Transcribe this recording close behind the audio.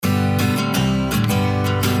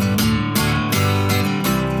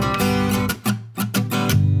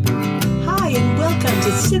Welcome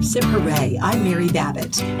to Sip Sip Hooray. I'm Mary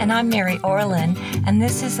Babbitt. And I'm Mary Orland. And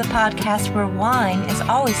this is a podcast where wine is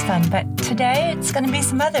always fun. But today it's going to be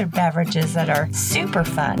some other beverages that are super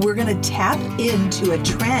fun. We're going to tap into a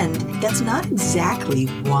trend that's not exactly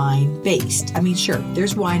wine-based. I mean, sure,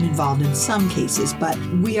 there's wine involved in some cases, but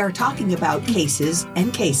we are talking about cases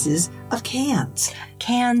and cases of cans.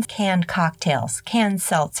 Canned cocktails, canned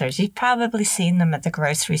seltzers. You've probably seen them at the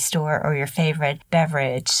grocery store or your favorite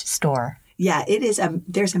beverage store. Yeah, it is.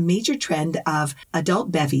 There's a major trend of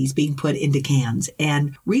adult bevies being put into cans,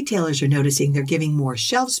 and retailers are noticing they're giving more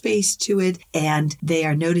shelf space to it, and they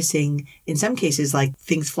are noticing, in some cases, like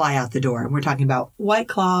things fly out the door. And we're talking about White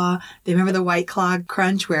Claw. They remember the White Claw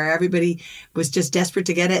crunch where everybody was just desperate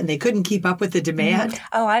to get it and they couldn't keep up with the demand? Mm-hmm.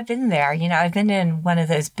 Oh, I've been there. I've been in one of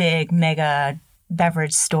those big mega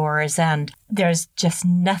beverage stores, and there's just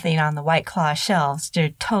nothing on the White Claw shelves. They're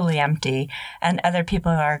totally empty, and other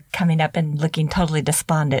people are coming up and looking totally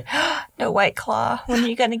despondent. No White Claw. When are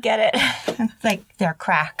you going to get it? Like they're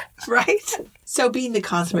crack. Right? So being the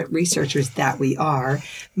consummate researchers that we are,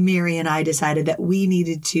 Mary and I decided that we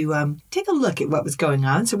needed to take a look at what was going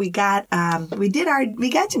on. So we got some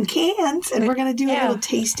cans, and we're going to do a little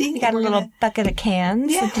tasting. We got a little bucket of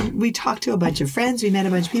cans. Yeah. We talked to a bunch of friends. We met a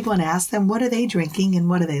bunch of people and asked them, what are they drinking and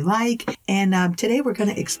what do they like? And today we're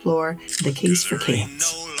going to explore the case for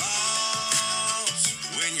cans.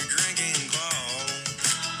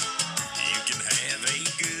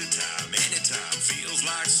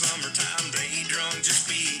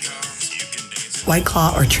 White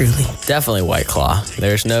Claw or Truly? Definitely White Claw.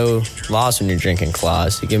 There's no loss when you're drinking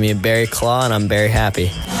claws. You give me a berry claw and I'm very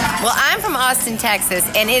happy. Well, I'm from Austin, Texas,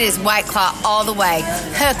 and it is White Claw all the way.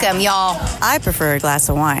 Hook 'em, y'all. I prefer a glass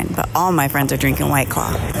of wine, but all my friends are drinking White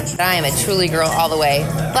Claw. I am a Truly girl all the way.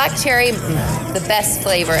 Black cherry, the best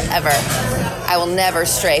flavor ever. I will never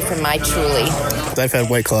stray from my Truly. I've had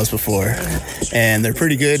White Claws before, and they're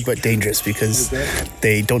pretty good, but dangerous because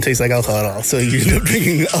they don't taste like alcohol at all. So you end up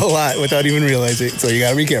drinking a lot without even realizing it. So you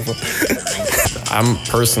gotta be careful. I'm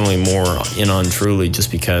personally more in on Truly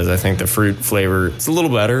just because I think the fruit flavor is a little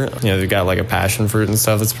better. They've got like a passion fruit and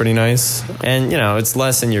stuff that's pretty nice. And, it's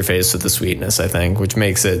less in your face with the sweetness, I think, which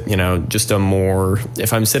makes it, just a more,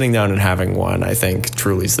 if I'm sitting down and having one, I think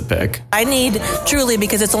Truly's the pick. I need Truly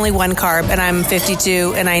because it's only one carb, and I'm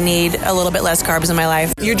 52, and I need a little bit less carbs in my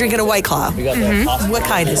life. You're drinking a White Claw. Mm-hmm. What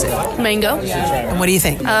kind is it? Mango. And what do you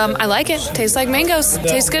think? I like it. Tastes like mangoes.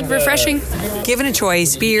 Tastes good, refreshing. Given a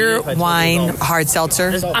choice, beer, wine, hard seltzer.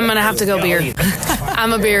 I'm going to have to go beer.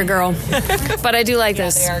 I'm a beer girl. But I do like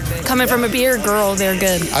this. Coming from a beer girl, they're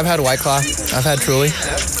good. I've had White Claw. I've had Truly.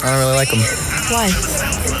 I don't really like them. Why?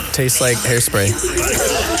 Tastes like hairspray.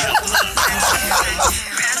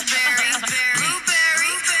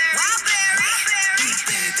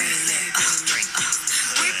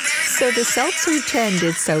 So the seltzer trend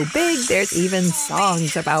is so big, there's even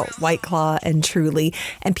songs about White Claw and Truly,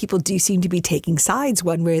 and people do seem to be taking sides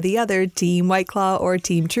one way or the other, Team White Claw or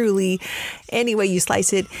Team Truly. Any way you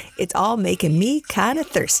slice it, it's all making me kind of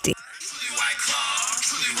thirsty.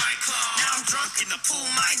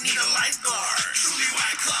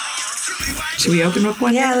 Should we open up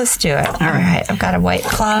one? Yeah, let's do it. All right. I've got a White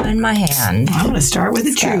Claw in my hand. I'm going to start with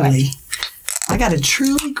a Truly. I got a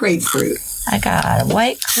Truly grapefruit. I got a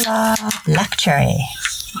White Claw black cherry.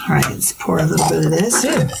 All right, let's pour a little bit of this.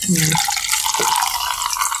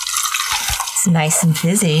 It's nice and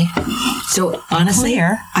fizzy. So honestly,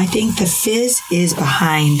 I think the fizz is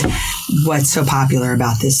behind what's so popular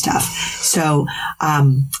about this stuff. So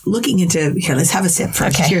looking into, here, let's have a sip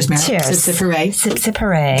first. Okay. Cheers, Mary. Cheers. Sip, sip, hooray. Sip, sip,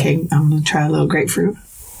 hooray. Okay, I'm going to try a little grapefruit.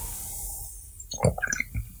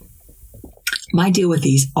 My deal with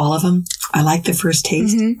these, all of them, I like the first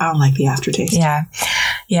taste. Mm-hmm. I don't like the aftertaste. Yeah.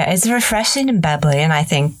 Yeah, it's refreshing and bubbly, and I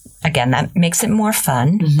think, again, that makes it more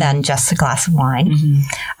fun than just a glass of wine,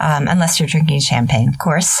 unless you're drinking champagne, of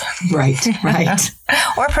course. Right.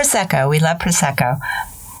 Or Prosecco. We love Prosecco.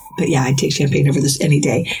 But yeah, I'd take champagne over this any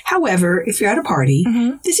day. However, if you're at a party,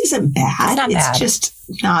 this isn't bad. It's not bad. It's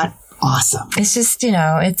just not awesome. It's just,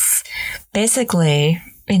 it's basically,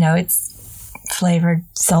 it's flavored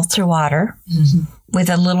seltzer water with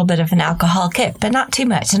a little bit of an alcohol kick, but not too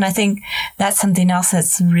much. And I think that's something else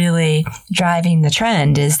that's really driving the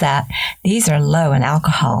trend is that these are low in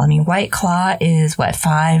alcohol. I mean, White Claw is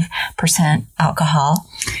 5% alcohol.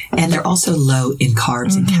 And they're also low in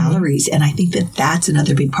carbs and calories. And I think that that's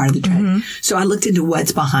another big part of the trend. So I looked into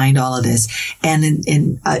what's behind all of this. And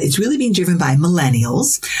it's really being driven by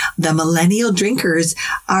millennials. The millennial drinkers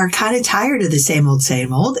are kind of tired of the same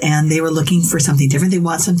old, and they were looking for something different. They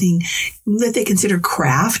want something that they consider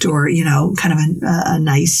craft or, kind of a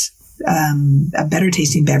nice a better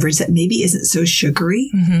tasting beverage that maybe isn't so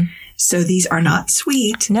sugary. Mm-hmm. So these are not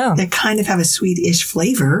sweet. No. They kind of have a sweet-ish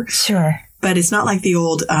flavor. Sure. But it's not like the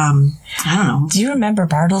old, I don't know. Do you remember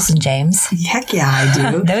Bartles and James? Heck yeah,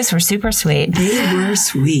 I do. Those were super sweet. They were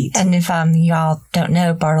sweet. And if y'all don't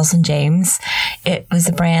know Bartles and James, it was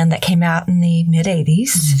a brand that came out in the mid-'80s.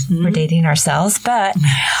 Mm-hmm. We're dating ourselves. But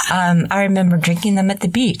I remember drinking them at the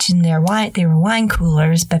beach, and they were wine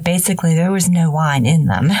coolers, but basically there was no wine in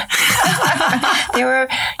them. They were,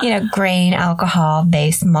 grain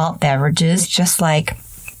alcohol-based malt beverages, just like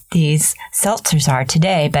these seltzers are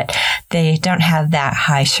today, but they don't have that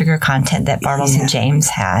high sugar content that Bartles and James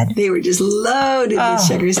had. They were just loaded with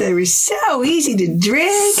sugars. They were so easy to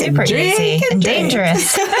drink. Super easy and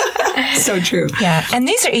dangerous. So true. Yeah. And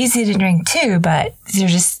these are easy to drink too, but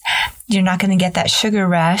you're not going to get that sugar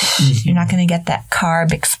rush. Mm-hmm. You're not going to get that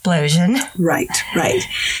carb explosion. Right.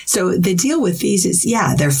 So the deal with these is,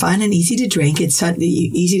 they're fun and easy to drink. It's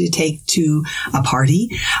easy to take to a party.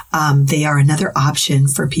 They are another option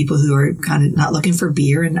for people who are kind of not looking for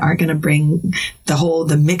beer and aren't going to bring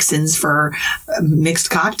the mix-ins for mixed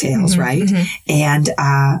cocktails, mm-hmm, right?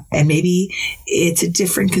 Mm-hmm. And maybe it's a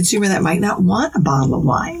different consumer that might not want a bottle of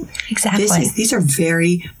wine. Exactly. These are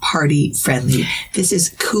very party friendly. This is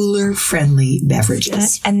cooler friendly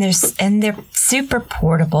beverages. And they're super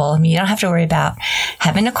portable. I mean, you don't have to worry about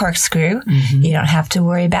having a corkscrew. Mm-hmm. You don't have to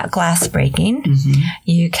worry about glass breaking. Mm-hmm.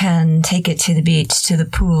 You can take it to the beach, to the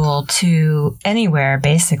pool, to anywhere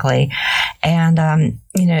basically. And,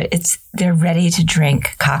 they're ready to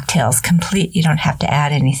drink cocktails, complete. You don't have to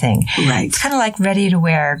add anything. Right. It's kind of like ready to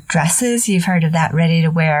wear dresses. You've heard of that, ready to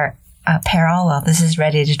wear apparel. Well, this is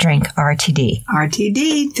ready to drink RTD.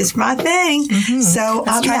 RTD, that's my thing. Mm-hmm. So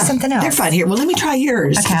let's try something else. They're fun. Here, well, let me try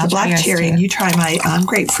yours. Okay, the black cherry, and you try my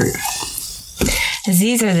grapefruit.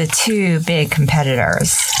 These are the two big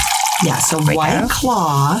competitors. Yeah, so White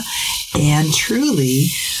Claw and Truly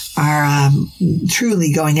are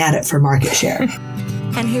truly going at it for market share.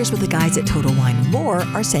 And here's what the guys at Total Wine & More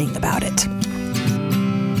are saying about it.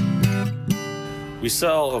 We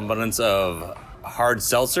sell an abundance of hard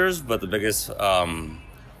seltzers, but the biggest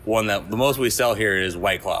one the most we sell here is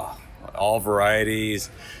White Claw. All varieties,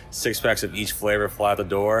 6-packs of each flavor fly out the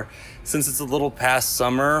door. Since it's a little past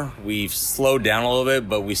summer, we've slowed down a little bit,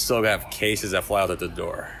 but we still have cases that fly out at the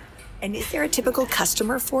door. And is there a typical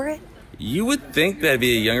customer for it? You would think that'd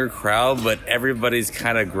be a younger crowd, but everybody's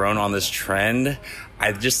kind of grown on this trend.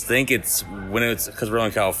 I just think it's because we're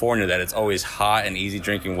in California, that it's always hot and easy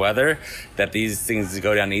drinking weather, that these things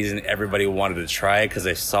go down easy and everybody wanted to try it because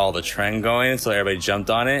they saw the trend going, so everybody jumped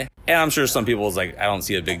on it. And I'm sure some people was like, I don't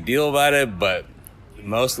see a big deal about it, but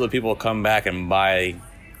most of the people come back and buy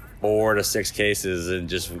 4 to 6 cases and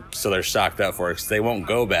just so they're stocked up for it, because they won't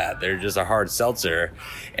go bad. They're just a hard seltzer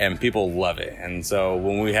and people love it. And so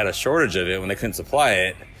when we had a shortage of it, when they couldn't supply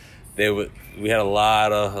it, we had a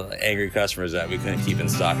lot of angry customers that we couldn't keep in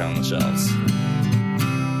stock on the shelves.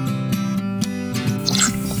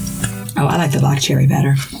 Oh, I like the black cherry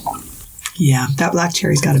better. Yeah, that black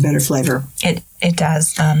cherry's got a better flavor. It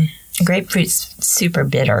does. Grapefruit's super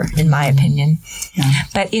bitter, in my opinion. Yeah.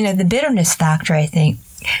 But, the bitterness factor, I think,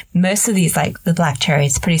 most of these, like the black cherry,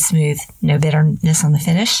 it's pretty smooth, no bitterness on the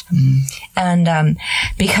finish. Mm. And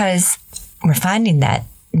because we're finding that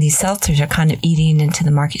these seltzers are kind of eating into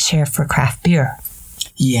the market share for craft beer.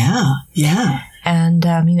 Yeah. And,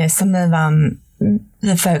 some of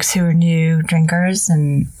the folks who are new drinkers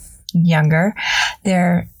and younger,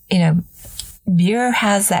 beer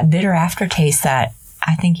has that bitter aftertaste that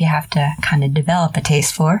I think you have to kind of develop a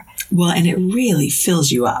taste for. Well, and it really fills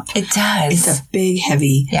you up. It does. It's a big,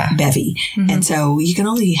 heavy bevy. Mm-hmm. And so you can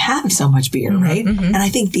only have so much beer, mm-hmm, right? Mm-hmm. And I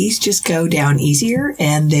think these just go down easier,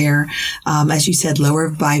 and they're, as you said, lower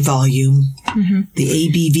by volume. Mm-hmm. The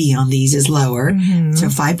ABV on these is lower. Mm-hmm. So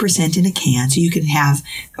 5% in a can. So you can have,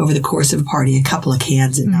 over the course of a party, a couple of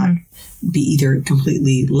cans and not be either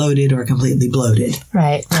completely loaded or completely bloated.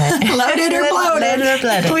 Right. Loaded or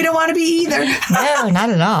bloated. We don't want to be either. No,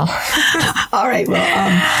 not at all. All right. Well,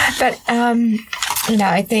 but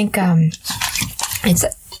I think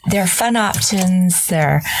they're fun options.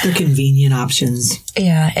 They're convenient options.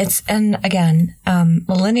 Yeah. And again,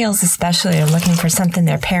 millennials especially are looking for something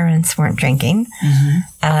their parents weren't drinking. Mm-hmm.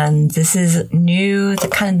 And this is new,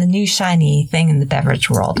 the new shiny thing in the beverage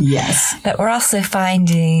world. Yes. But we're also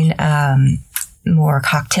finding, more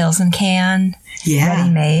cocktails in can, ready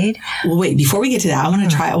made. Well, wait, before we get to that, I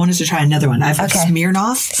want us to try another one. I've got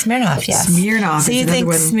Smirnoff. Smirnoff, yes. Smirnoff. So you think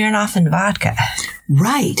Smirnoff and vodka.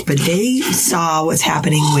 Right. But they saw what's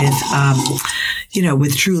happening with,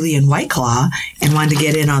 with Truly and White Claw and wanted to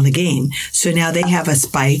get in on the game. So now they have a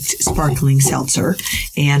spiked sparkling seltzer,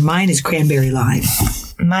 and mine is cranberry lime.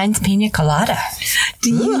 Mine's pina colada.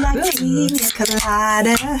 Do you like pina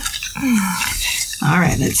colada? All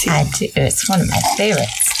right, let's see. I do. It's one of my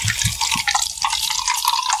favorites.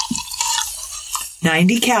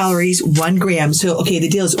 90 calories, 1 gram. So, okay, the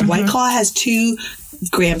deal is White Claw has 2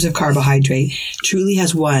 grams of carbohydrate, Truly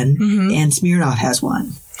has 1, and Smirnoff has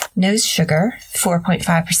 1. No sugar,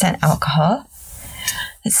 4.5% alcohol.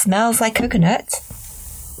 It smells like coconut.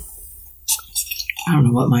 I don't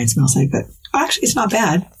know what mine smells like, but actually, it's not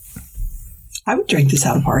bad. I would drink this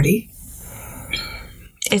at a party.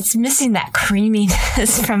 It's missing that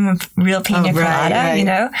creaminess from a real pina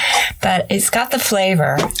colada, but it's got the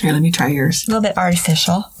flavor. Here, let me try yours. A little bit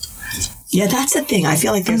artificial. Yeah, that's the thing. I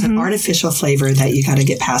feel like there's an artificial flavor that you got to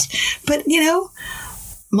get past. But,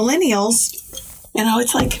 millennials,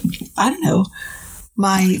 it's like, I don't know,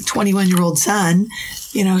 my 21-year-old son,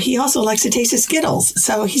 he also likes to taste the Skittles.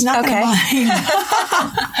 So he's not going to mind.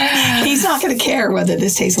 He's not going to care whether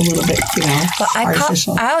this tastes a little bit,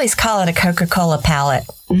 artificial. I always call it a Coca-Cola palate.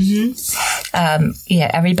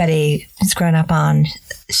 Everybody has grown up on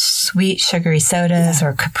sweet, sugary sodas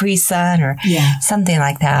or Capri Sun or something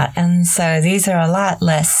like that. And so these are a lot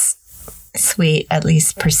less sweet, at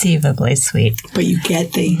least perceivably sweet. But you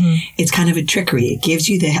get it's kind of a trickery. It gives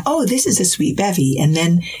you this is a sweet bevy. And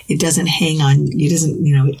then it doesn't hang on,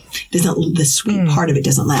 the sweet part of it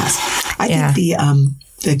doesn't last. I think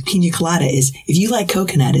the pina colada is, if you like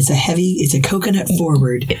coconut, it's a coconut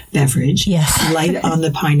forward beverage. Yes. Light on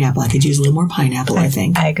the pineapple. I could use a little more pineapple, I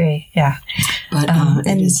think. I agree. Yeah. But,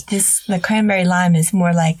 and the cranberry lime is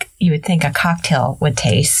more like you would think a cocktail would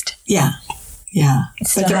taste. Yeah. Yeah.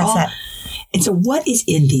 But they're all, and so what is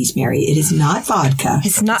in these, Mary? It is not vodka.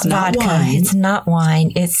 It's not vodka. Wine. It's not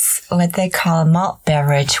wine. It's what they call a malt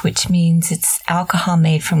beverage, which means it's alcohol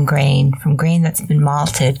made from grain that's been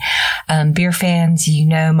malted. Beer fans,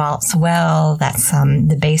 malts well. That's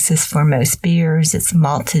the basis for most beers. It's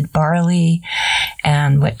malted barley,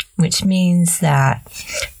 and which means that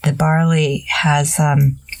the barley has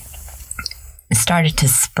started to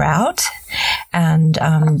sprout, and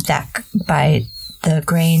that by the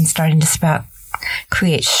grain starting to sprout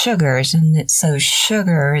creates sugars, and it's those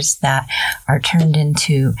sugars that are turned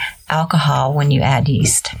into alcohol when you add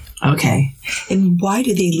yeast. Okay. And why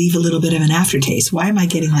do they leave a little bit of an aftertaste? Why am I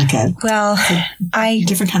getting like a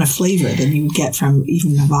different kind of flavor than you would get from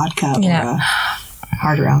even a vodka or a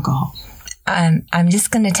harder alcohol? I'm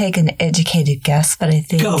just going to take an educated guess, but I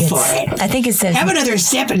think Go for it. I think it says... Have another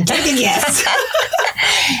sip and take a guess.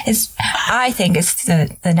 I think it's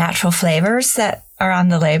the natural flavors that are on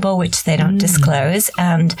the label, which they don't disclose.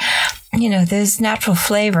 And, those natural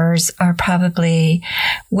flavors are probably,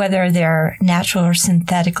 whether they're natural or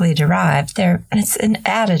synthetically derived, it's an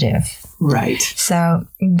additive. Right. So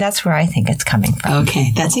that's where I think it's coming from.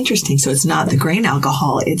 Okay, that's interesting. So it's not the grain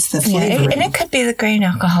alcohol, it's the flavor. And it could be the grain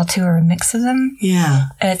alcohol too, or a mix of them. Yeah.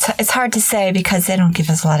 It's hard to say because they don't give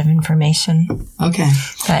us a lot of information. Okay.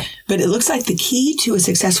 But it looks like the key to a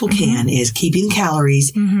successful can is keeping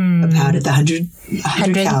calories about at the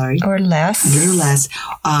 100 calories. Or less. 100 or less.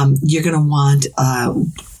 You're going to want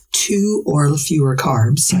 2 or fewer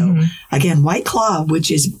carbs. So again, White Claw,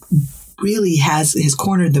 which is really has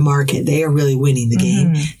cornered the market. They are really winning the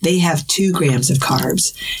game. They have 2 grams of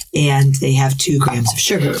carbs and they have 2 grams of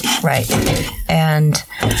sugar. Right. And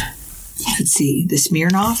let's see, the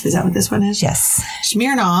Smirnoff, is that what this one is? Yes.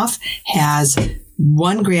 Smirnoff has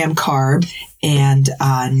 1 gram carb and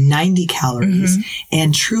 90 calories,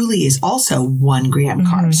 and Truly is also 1 gram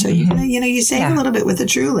carb. So you save a little bit with the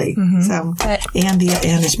Truly, so and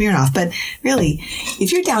the Smirnoff. But really,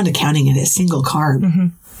 if you're down to counting it as single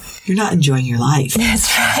carb, you're not enjoying your life.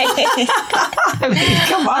 That's right.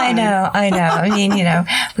 Come on. I know. I mean,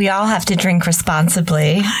 we all have to drink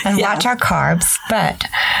responsibly and watch our carbs, but,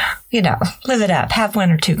 live it up. Have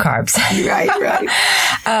 1 or 2 carbs. Right.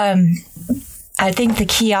 I think the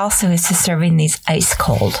key also is to serving these ice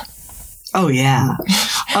cold. Oh, yeah.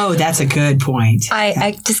 Oh, that's a good point.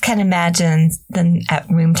 I just can't imagine them at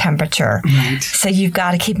room temperature. Right. So you've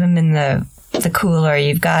got to keep them in the cooler.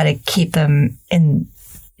 You've got to keep them in,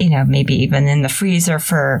 maybe even in the freezer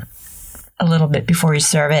for a little bit before you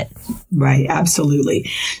serve it. Right, absolutely.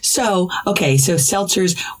 So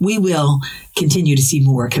seltzers, we will continue to see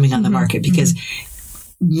more coming on the market because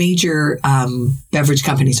major beverage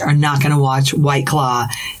companies are not going to watch White Claw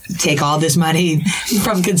take all this money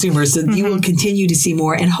from consumers. So you will continue to see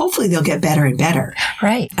more, and hopefully they'll get better and better.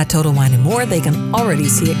 Right. At Total Wine & More, they can already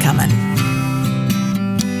see it coming.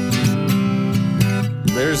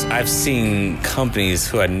 I've seen companies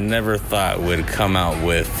who I never thought would come out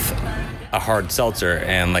with a hard seltzer,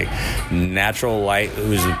 and like Natural Light,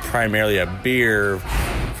 who's primarily a beer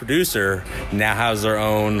producer, now has their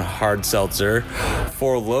own hard seltzer.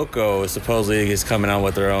 Four Loko supposedly is coming out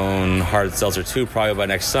with their own hard seltzer too, probably by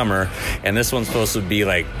next summer. And this one's supposed to be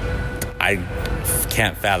like, I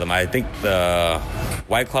can't fathom. I think the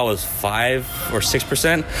White Claw was 5 or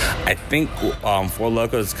 6%. I think Four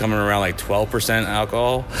Loko is coming around like 12%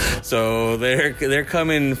 alcohol. So they're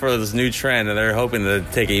coming for this new trend, and they're hoping to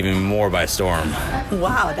take it even more by storm.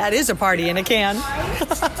 Wow, that is a party in a can.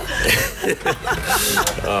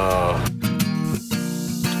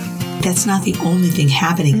 That's not the only thing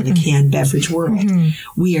happening in the canned beverage world.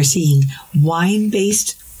 We are seeing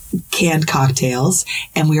wine-based canned cocktails,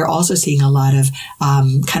 and we are also seeing a lot of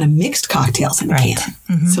kind of mixed cocktails in the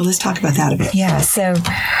can. So let's talk about that a bit. Yeah. So,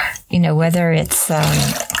 whether it's a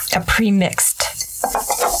pre-mixed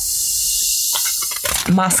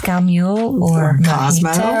Moscow Mule or Cosmo,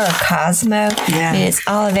 yeah. It's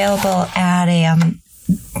all available at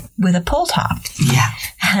with a pull top. Yeah.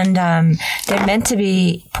 And they're meant to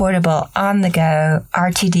be portable, on the go,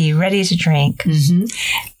 RTD, ready to drink.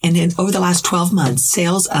 And then over the last 12 months,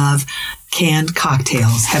 sales of canned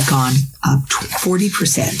cocktails have gone up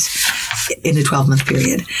 40% in a 12-month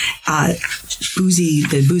period.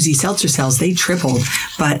 The boozy seltzer sales, they tripled,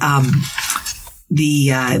 but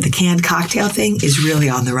the canned cocktail thing is really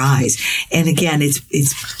on the rise. And again, it's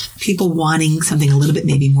people wanting something a little bit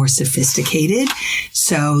maybe more sophisticated.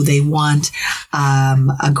 So they want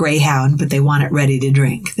a Greyhound, but they want it ready to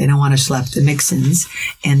drink. They don't want to schlep the mix-ins,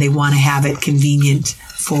 and they want to have it convenient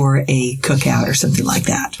for a cookout or something like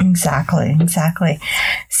that. Exactly.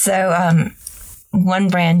 So one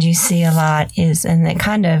brand you see a lot is, and it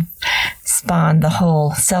kind of spawned the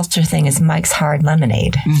whole seltzer thing, is Mike's Hard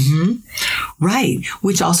Lemonade. Right.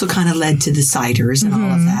 Which also kind of led to the ciders and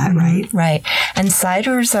all of that, right? Right. And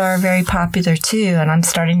ciders are very popular too. And I'm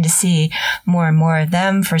starting to see more and more of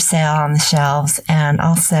them for sale on the shelves, and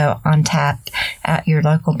also on tap at your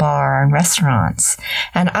local bar and restaurants.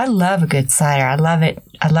 And I love a good cider. I love it.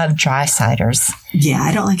 I love dry ciders. Yeah,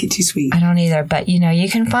 I don't like it too sweet. I don't either. But, you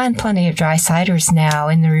can find plenty of dry ciders now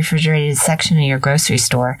in the refrigerated section of your grocery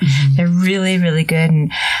store. They're really, really good.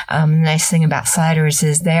 And the nice thing about ciders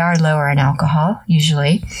is they are lower in alcohol,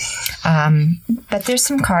 usually. But there's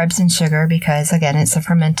some carbs and sugar because, again, it's a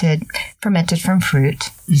fermented from fruit.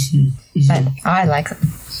 But I like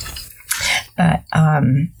them. But,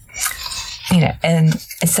 and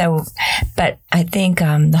so, but I think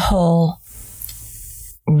the whole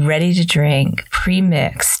ready to drink,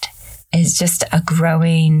 pre-mixed, is just a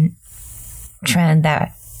growing trend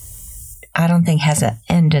that I don't think has an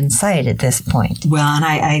end in sight at this point. Well, and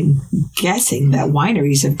I'm guessing that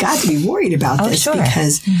wineries have got to be worried about this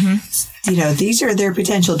because, these are their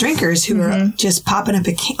potential drinkers who are just popping up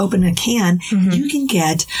open a can. You can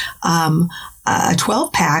get a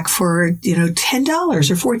 12-pack for, $10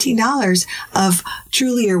 or $14 of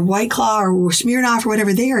Truly or White Claw or Smirnoff or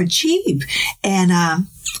whatever. They are cheap. And,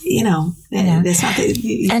 that's not that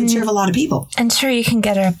you can serve a lot of people. And sure, you can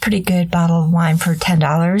get a pretty good bottle of wine for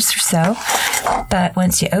 $10 or so. But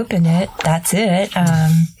once you open it, that's it.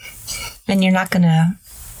 And you're not going to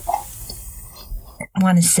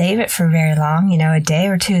want to save it for very long, a day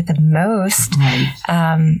or two at the most. Right.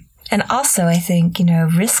 And also, I think,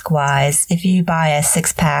 risk-wise, if you buy a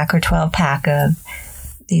 6-pack or 12-pack of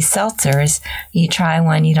these seltzers, you try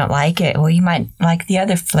one, you don't like it. Well, you might like the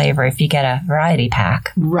other flavor if you get a variety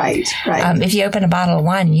pack. Right. If you open a bottle of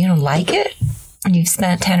wine and you don't like it, and you've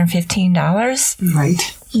spent $10 or $15.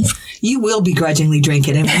 Right. You will begrudgingly drink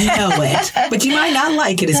it, and we know it. But you might not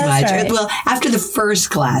like it as much. Right. Well, after the first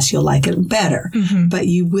glass, you'll like it better. But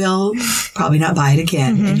you will probably not buy it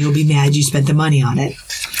again, and you'll be mad you spent the money on it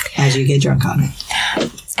as you get drunk on it.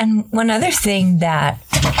 And one other thing that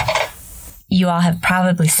you all have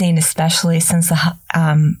probably seen, especially since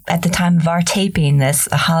at the time of our taping this,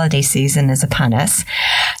 the holiday season is upon us.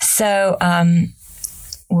 So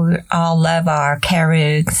we all love our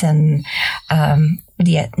Carugs, and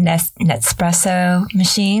Nespresso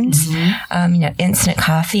machines, instant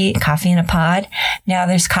coffee in a pod. Now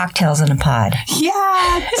there's cocktails in a pod.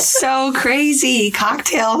 Yeah, so crazy. The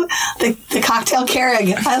cocktail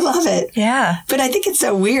Keurig. I love it. Yeah. But I think it's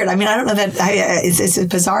so weird. I mean, I don't know that it's a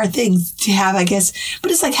bizarre thing to have, I guess,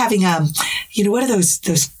 but it's like having, what are those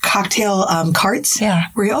cocktail carts? Yeah.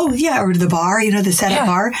 Where or to the bar, the setup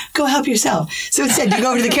bar. Go help yourself. So instead, you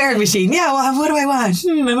go over to the Keurig machine. Yeah, well, what do I want?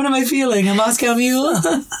 What am I feeling? A Moscow Mule?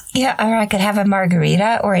 Yeah, or I could have a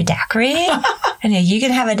margarita or a daiquiri. And you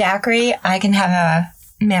can have a daiquiri. I can have a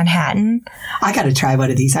Manhattan. I got to try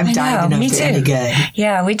one of these. I'm dying to know if they're any good.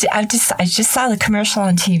 Yeah, I just saw the commercial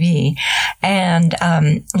on TV and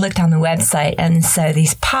looked on the website, and so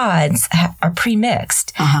these pods are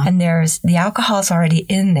pre-mixed, and the alcohol's already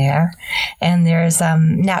in there, and there's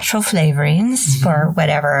natural flavorings for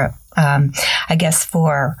whatever. I guess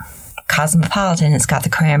for Cosmopolitan, it's got the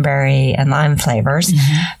cranberry and lime flavors,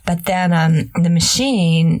 but then the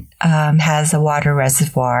machine has a water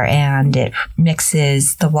reservoir, and it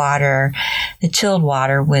mixes the chilled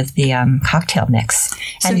water with the cocktail mix.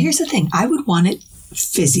 So here's the thing: I would want it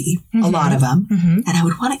fizzy, a lot of them, and I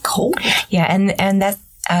would want it cold. Yeah, and that.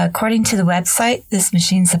 According to the website, this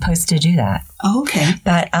machine's supposed to do that. Oh, okay.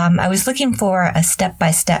 But I was looking for a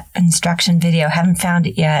step-by-step instruction video. Haven't found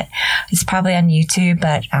it yet. It's probably on YouTube.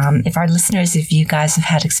 But if you guys have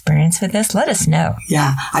had experience with this, let us know.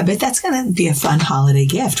 Yeah, I bet that's going to be a fun holiday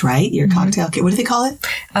gift, right? Your cocktail kit. What do they call it?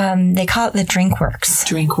 They call it the DrinkWorks.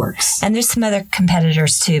 DrinkWorks. And there's some other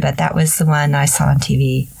competitors too, but that was the one I saw on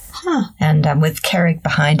TV. Huh. And with Keurig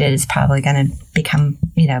behind it, it's probably going to become,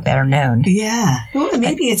 better known. Yeah. Well,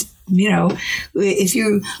 maybe it's, if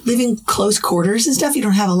you live in close quarters and stuff, you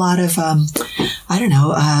don't have a lot of,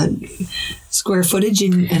 square footage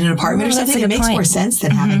in an apartment or something. It makes more sense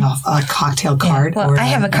than having a cocktail cart. Yeah. Well, I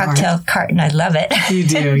have a cocktail cart and I love it. You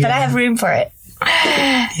do, but I have room for it.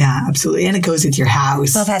 Yeah, absolutely. And it goes with your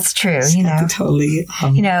house. Well, that's true. Totally.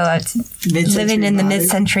 Living in the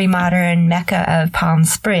mid-century modern mecca of Palm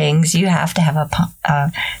Springs, you have to have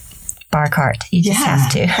a bar cart. You just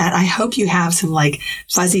have to. And I hope you have some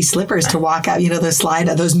fuzzy slippers to walk out,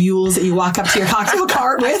 those mules that you walk up to your cocktail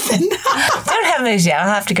cart with. And don't have those yet.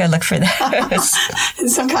 I'll have to go look for those.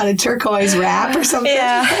 And some kind of turquoise wrap or something.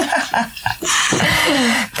 Yeah.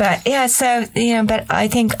 But yeah, so, but I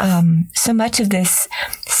think so much of this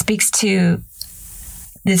speaks to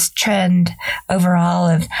this trend overall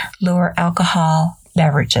of lower alcohol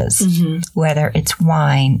beverages, whether it's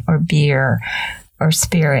wine or beer or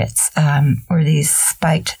spirits, or these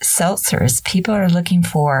spiked seltzers. People are looking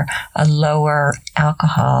for a lower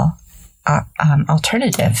alcohol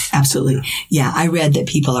alternative. Absolutely. Yeah, I read that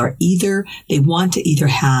people are they want to either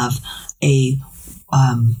have a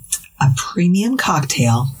premium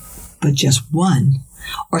cocktail, but just one,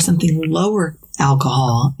 or something lower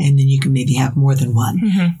alcohol, and then you can maybe have more than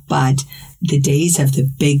one. But the days of the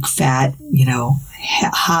big fat,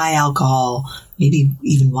 high alcohol, maybe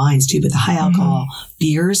even wines too, but the high alcohol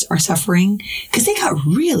beers are suffering because they got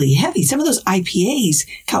really heavy. Some of those IPAs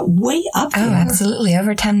got way up there. Oh, absolutely.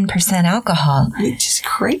 Over 10% alcohol. Which is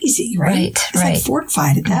crazy, right? It's right. like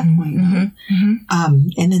fortified at that point.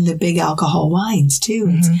 And then the big alcohol wines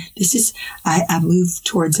too. This is a move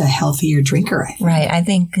towards a healthier drinker, I think. Right. I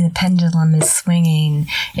think the pendulum is swinging.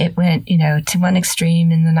 It went, to one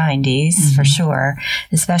extreme in the 90s for sure,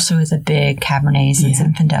 especially with the big Cabernets and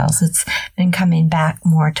Zinfandels. It's been coming back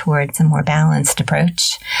more towards a more balanced approach.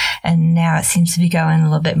 And now it seems to be going a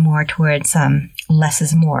little bit more towards less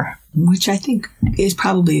is more. Which I think is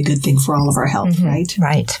probably a good thing for all of our health, right?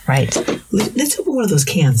 Right. Let's open one of those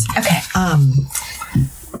cans. Okay.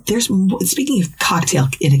 Speaking of cocktail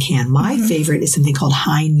in a can, my favorite is something called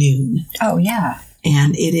High Noon. Oh, yeah.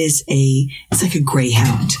 And it's like a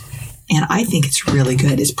Greyhound. And I think it's really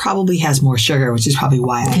good. It probably has more sugar, which is probably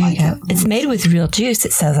why I like it. It's made with real juice,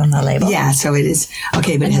 it says on the label. Yeah, so it is.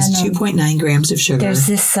 Okay, but it has 2.9 grams of sugar. There's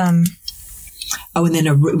this... Oh, and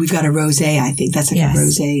then we've got a rosé, I think. That's like a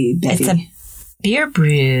rosé bevy. It's a beer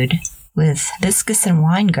brewed with hibiscus and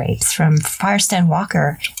wine grapes from Firestone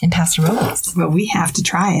Walker in Paso Robles. Well, we have to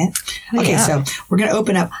try it. Okay, so we're going to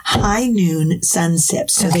open up High Noon Sun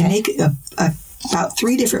Sips. So they make about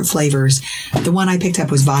 3 different flavors. The one I picked up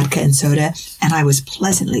was vodka and soda, and I was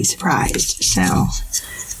pleasantly surprised. So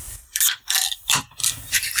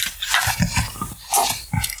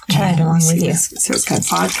try it along with you. So it's got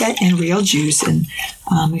vodka and real juice, and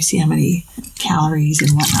let me see how many calories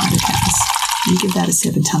and whatnot it has. You give that a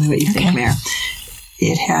sip and tell me what you think, Mare.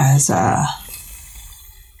 It has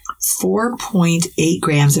 4.8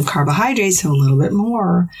 grams of carbohydrates, so a little bit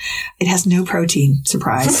more. It has no protein.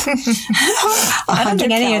 Surprise. I don't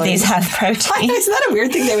think any of these have protein. Isn't that a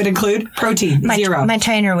weird thing they would include? Protein, zero. My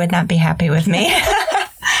trainer would not be happy with me.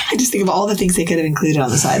 I just think of all the things they could have included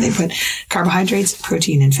on the side. They put carbohydrates,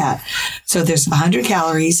 protein, and fat. So there's 100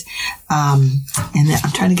 calories. And then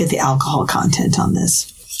I'm trying to get the alcohol content on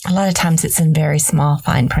this. A lot of times it's in very small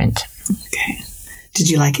fine print. Okay. Did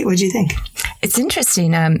you like it? What did you think? It's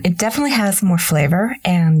interesting. It definitely has more flavor,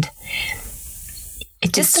 and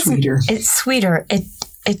it just it's sweeter. It's sweeter. It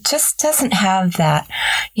just doesn't have that.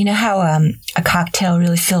 You know how a cocktail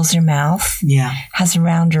really fills your mouth? Yeah. Has a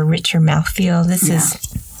rounder, richer mouthfeel. This is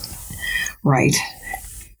right.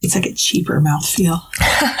 It's like a cheaper mouthfeel,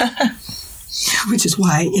 which is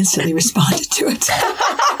why I instantly responded to it.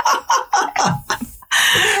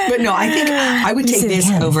 But no, I think I would take this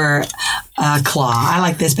over Claw. I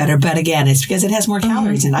like this better. But again, it's because it has more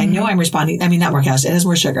calories. And I know I'm responding. I mean, not more calories. It has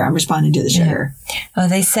more sugar. I'm responding to the sugar. Well,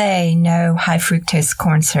 they say no high fructose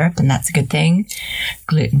corn syrup, and that's a good thing.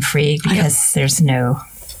 Gluten-free because there's no...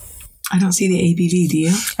 I don't see the ABV, do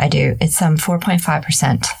you? I do. It's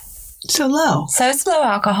 4.5%. So low. So it's low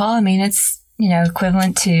alcohol. I mean, it's,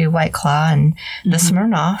 equivalent to White Claw and the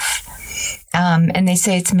Smirnoff. And they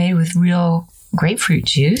say it's made with real grapefruit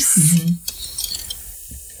juice. Mm-hmm.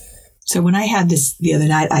 So when I had this the other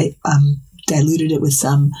night, I diluted it with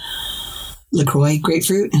some LaCroix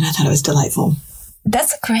grapefruit, and I thought it was delightful.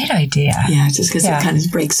 That's a great idea. Yeah, just because it kind of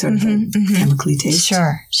breaks sort of a chemically taste.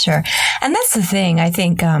 Sure. And that's the thing. I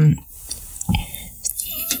think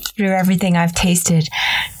through everything I've tasted,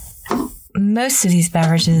 most of these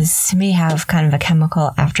beverages, to me, have kind of a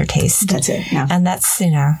chemical aftertaste. That's it, yeah. And that's,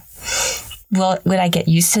 well, would I get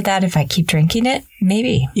used to that if I keep drinking it?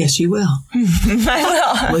 Maybe. Yes, you will.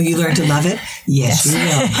 I will. Will you learn to love it? Yes. You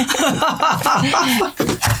will.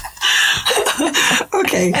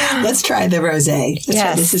 Okay, let's try the rosé.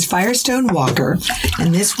 This is Firestone Walker,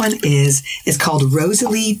 and this one is called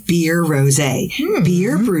Rosalie Beer Rosé.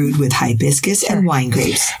 Beer brewed with hibiscus and wine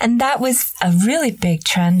grapes. And that was a really big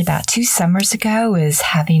trend about 2 summers ago, is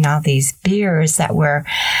having all these beers that were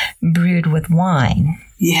brewed with wine.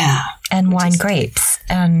 Yeah. And wine grapes.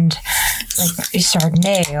 And like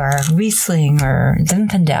Chardonnay or Riesling or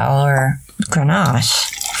Zinfandel or Grenache.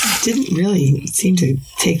 Didn't really seem to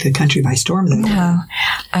take the country by storm, though. No.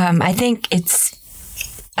 I think it's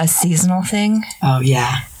a seasonal thing. Oh,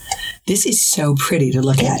 yeah. This is so pretty to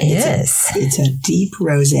look at. It is. It's a deep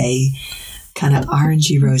rosé, kind of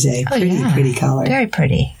orangey rosé. Pretty color. Very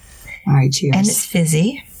pretty. All right, cheers. And it's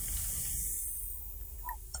fizzy.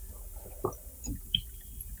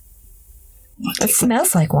 It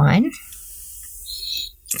smells like wine.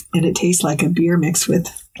 And it tastes like a beer mixed with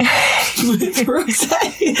rosé.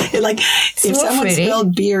 If someone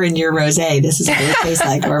spilled beer in your rosé, this is what it tastes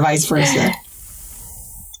like, or vice versa.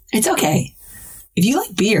 It's okay. If you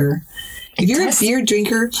like beer, if you're a beer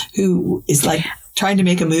drinker who is like trying to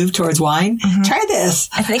make a move towards wine, try this.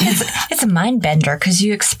 I think it's a mind bender because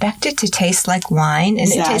you expect it to taste like wine,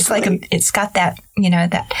 and it tastes like it's got that,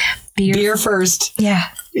 that beer. Beer first. Yeah.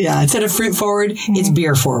 Yeah. Instead of fruit forward, it's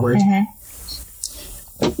beer forward.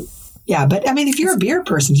 Yeah, but I mean, if you're a beer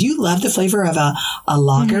person, you love the flavor of a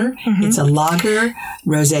lager. It's a lager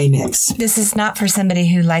rosé mix. This is not for somebody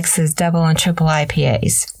who likes those double and triple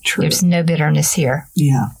IPAs. True. There's no bitterness here.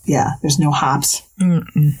 Yeah. There's no hops.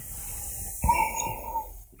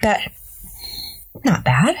 But not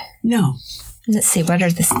bad. No. Let's see, what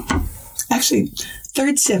are this? Actually,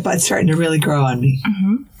 third sip, it's starting to really grow on me.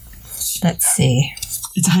 Let's see.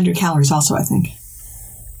 It's 100 calories also, I think.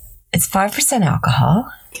 It's 5%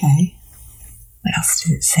 alcohol. Okay. What else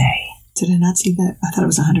does it say? Did I not see that? I thought it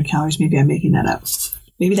was 100 calories. Maybe I'm making that up.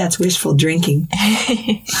 Maybe that's wishful drinking.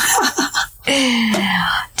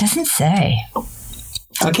 Doesn't say.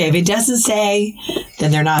 Okay, if it doesn't say,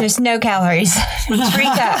 then they're not. There's no calories. 3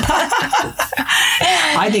 cup.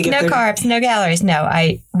 I think no carbs, no calories. No,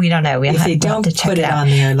 we don't know. If they don't put it on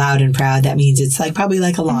there loud and proud, that means it's probably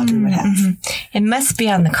like a lager would have. It must be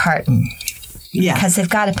on the carton. Yeah. Because they've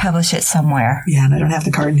got to publish it somewhere. Yeah, and I don't have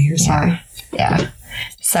the carton here, sorry. Yeah.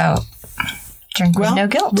 So, drink with no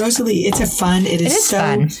guilt. Rosalie, it is so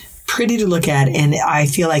fun. Pretty to look at, and I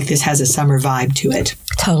feel like this has a summer vibe to it.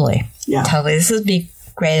 Totally. Yeah. Totally. This would be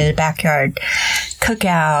great at a backyard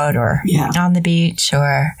cookout or on the beach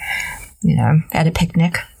or, at a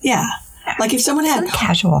picnic. Yeah. Like if someone had...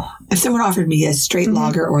 casual. If someone offered me a straight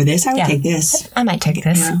lager or this, I would take this. I might take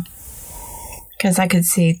this. Because I could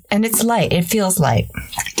see... And it's light. It feels light.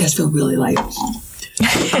 It does feel really light.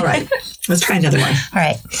 All right. Let's try another one. All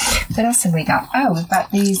right. What else have we got? Oh, we've got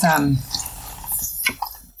these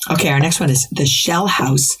Okay, our next one is the Shell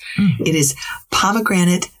House. It is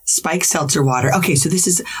pomegranate spiked seltzer water. Okay, so this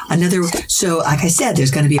is another. So, like I said, there's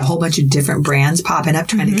going to be a whole bunch of different brands popping up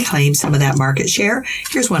trying to claim some of that market share.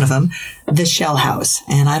 Here's one of them, the Shell House.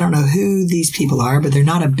 And I don't know who these people are, but they're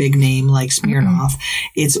not a big name like Smirnoff.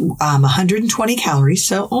 It's 120 calories,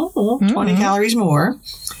 so 20 calories more.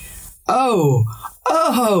 Oh,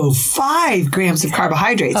 5 grams of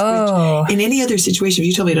carbohydrates. Oh. Which in any other situation, if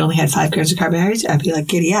you told me it only had 5 grams of carbohydrates, I'd be like,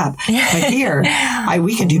 giddy up. But here,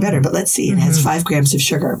 we can do better. But let's see. It has 5 grams of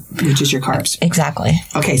sugar, which is your carbs. Exactly.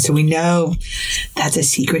 Okay, so we know that's a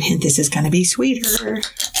secret hint. This is going to be sweeter.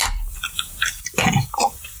 Okay.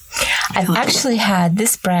 I've actually had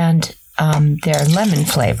this brand, their lemon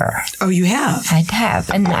flavor. Oh, you have? I have.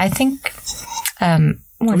 And I think...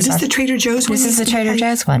 was this the Trader Joe's one? This is the Trader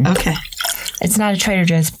Joe's one. Okay. It's not a Trader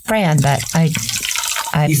Joe's brand, but I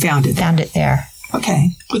you found it there.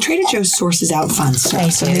 Okay. Well, Trader Joe's sources out fun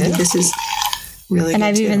stuff. So maybe this is really and good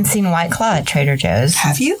I've too. even seen White Claw at Trader Joe's.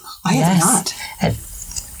 Have you? I have not.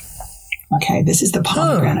 Okay, this is the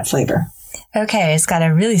pomegranate flavor. Okay, it's got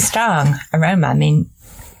a really strong aroma. I mean,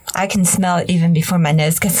 I can smell it even before my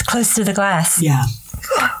nose gets close to the glass. Yeah.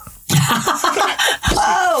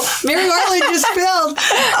 Oh, Mary Marlin just spilled.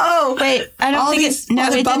 Oh, wait. I don't think it's... No,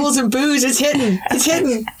 it bubbles and booze. It's hidden. It's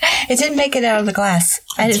hidden. It didn't make it out of the glass.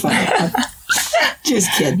 That's fine.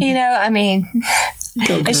 Just kidding. You know, I mean,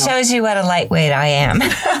 it shows you what a lightweight I am.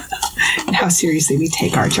 And how seriously we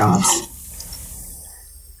take our jobs.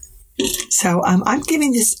 So I'm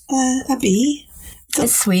giving this a B.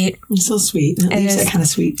 It's sweet. It's so sweet. It leaves that kind of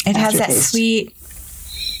sweet It has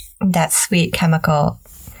that sweet chemical,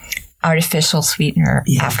 artificial sweetener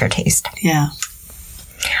aftertaste. Yeah.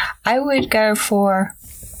 I would go for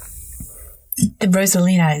the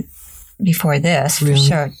Rosalina before this, for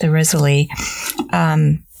sure. The Rosalie.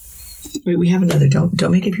 Wait, we have another.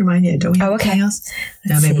 Don't make up your mind yet. Don't we have anything else?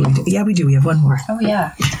 No, maybe we do. Yeah, we do. We have one more. Oh,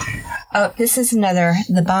 yeah. Oh, this is another,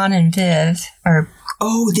 the Bon and Viv,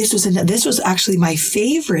 this was actually my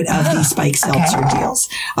favorite of these spiked seltzer deals.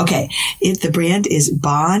 Okay. The brand is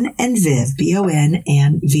Bon and Viv, BON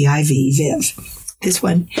and VIV, Viv. This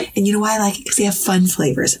one, and you know why I like it? Because they have fun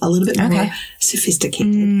flavors, a little bit more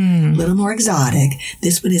sophisticated, a little more exotic.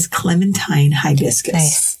 This one is clementine hibiscus.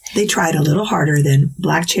 Nice. They tried a little harder than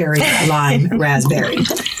black cherry, lime, raspberry.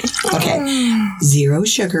 Okay. 0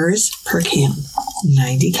 sugars per can,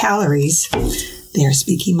 90 calories. They're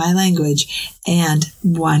speaking my language. And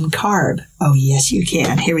 1 carb. Oh, yes, you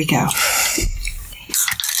can. Here we go.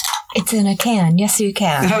 It's in a can. Yes, you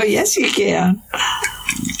can. Oh, yes, you can.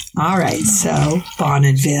 All right. So, Bon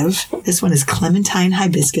and Viv. This one is clementine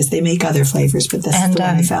hibiscus. They make other flavors, but this is the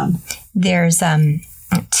one I found. There's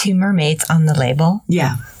 2 mermaids on the label.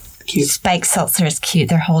 Yeah. Cute. Spiked seltzer is cute.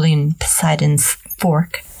 They're holding Poseidon's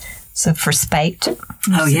fork. So for spiked.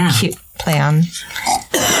 Oh, yeah. Cute play on.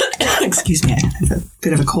 Excuse me. I have a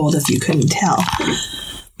bit of a cold if you couldn't tell.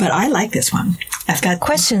 But I like this one. I've got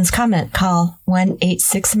questions, call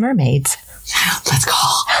 1-866-MERMAIDS. Let's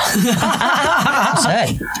call.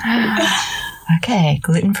 Should. Okay.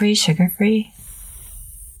 Gluten-free, sugar-free.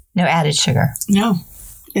 No added sugar. No.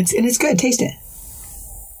 It's good. Taste it.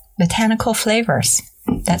 Botanical flavors.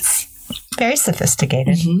 That's very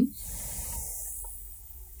sophisticated. Mm-hmm.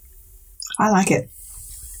 I like it.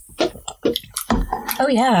 Oh,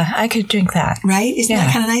 yeah. I could drink that. Right? Isn't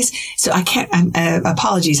that kind of nice? So I can't,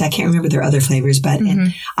 apologies, I can't remember their other flavors, but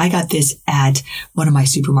and I got this at one of my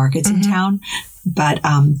supermarkets in town, but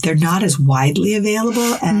they're not as widely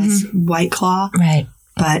available as White Claw. Right.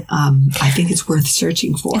 But I think it's worth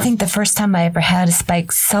searching for. I think the first time I ever had a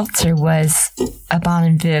spiked seltzer was a Bon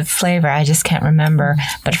and Viv flavor. I just can't remember.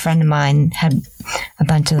 But a friend of mine had a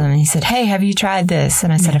bunch of them, and he said, "Hey, have you tried this?"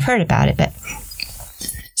 And I said, "I've heard about it, but..."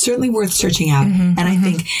 Certainly worth searching out. And I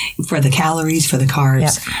think for the calories, for the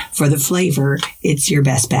carbs, for the flavor, it's your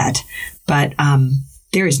best bet. But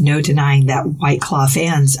there is no denying that White Claw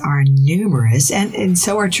fans are numerous, and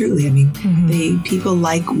so are Truly. I mean, people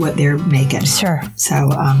like what they're making. Sure. So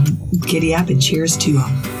giddy up and cheers to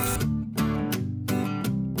them.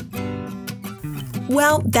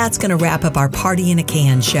 Well, that's going to wrap up our Party in a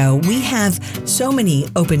Can show. We have so many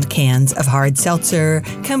opened cans of hard seltzer,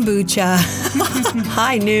 kombucha,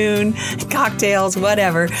 high noon, cocktails,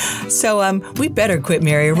 whatever. So we better quit,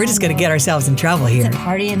 Mary. We're just going to get ourselves in trouble here. It's a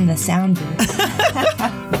party in the sound booth.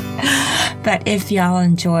 But if y'all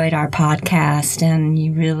enjoyed our podcast and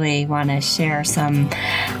you really want to share some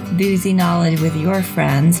boozy knowledge with your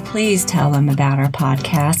friends, please tell them about our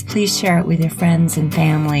podcast. Please share it with your friends and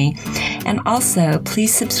family. And also,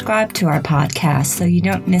 please subscribe to our podcast so you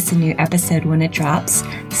don't miss a new episode when it drops.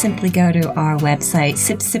 Simply go to our website,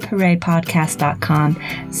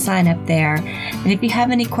 sipsiphooraypodcast.com, sign up there. And if you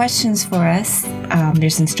have any questions for us,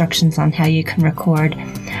 there's instructions on how you can record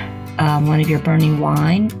one of your burning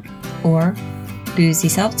wine or boozy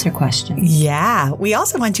seltzer questions. Yeah. We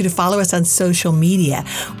also want you to follow us on social media.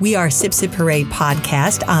 We are Sip Sip Hooray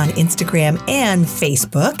Podcast on Instagram and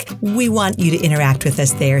Facebook. We want you to interact with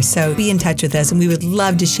us there, so be in touch with us, and we would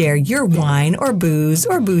love to share your wine or booze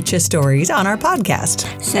or boocha stories on our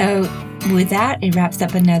podcast. So with that, it wraps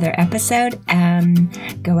up another episode.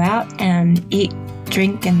 Go out and eat,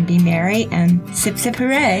 drink, and be merry, and sip, sip,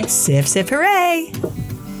 hooray. Sip, sip, hooray.